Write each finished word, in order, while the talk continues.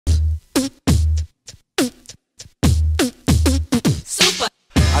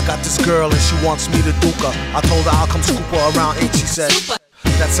girl and she wants me to duke her. I told her I'll come scoop her around 8, she said,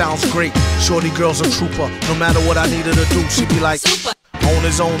 that sounds great, shorty girl's a trooper. No matter what I needed to do, she'd be like, on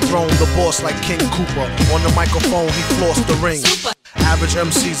his own throne, the boss like King Cooper. On the microphone, he flossed the ring. Average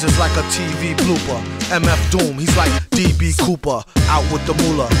MCs is like a TV blooper. MF Doom, he's like DB Cooper. Out with the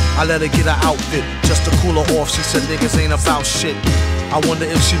moolah, I let her get her outfit just to cool her off. She said niggas ain't about shit. I wonder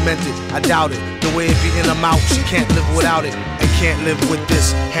if she meant it, I doubt it. The way it be in her mouth, she can't live without it. And can't live with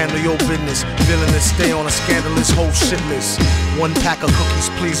this, handle your business. Villainous, stay on a scandalous whole shit list. 1 pack of cookies,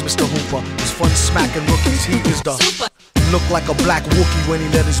 please, Mr. Hooper. It's fun smacking rookies, he is the look like a black Wookie when he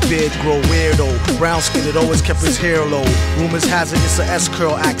let his beard grow. Weirdo, brown skinned, it always kept his hair low. Rumors has it it's a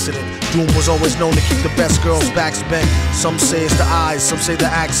S-curl accident. Doom was always known to keep the best girls' backs bent. Some say it's the eyes, some say the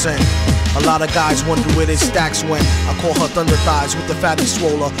accent. A lot of guys wonder where their stacks went. I call her thunder thighs with the fatty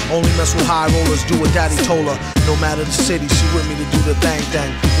swoller. Only mess with high rollers, do what daddy told her. No matter the city, she with me to do the thang thang.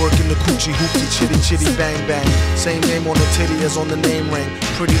 Working the coochie, hoopty, chitty chitty, bang bang. Same name on the titty as on the name ring.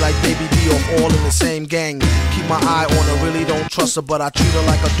 Pretty like Baby D off all in the same gang. Keep my eye on her, really don't trust her, but I treat her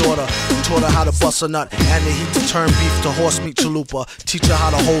like a daughter. Taught her how to bust a nut and the heat to turn beef to horse meat chalupa. Teach her how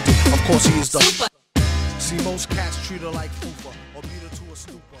to hold it, of course he is the See, most cats treat her like fupa or beat her to a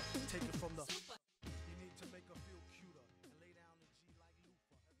stupid.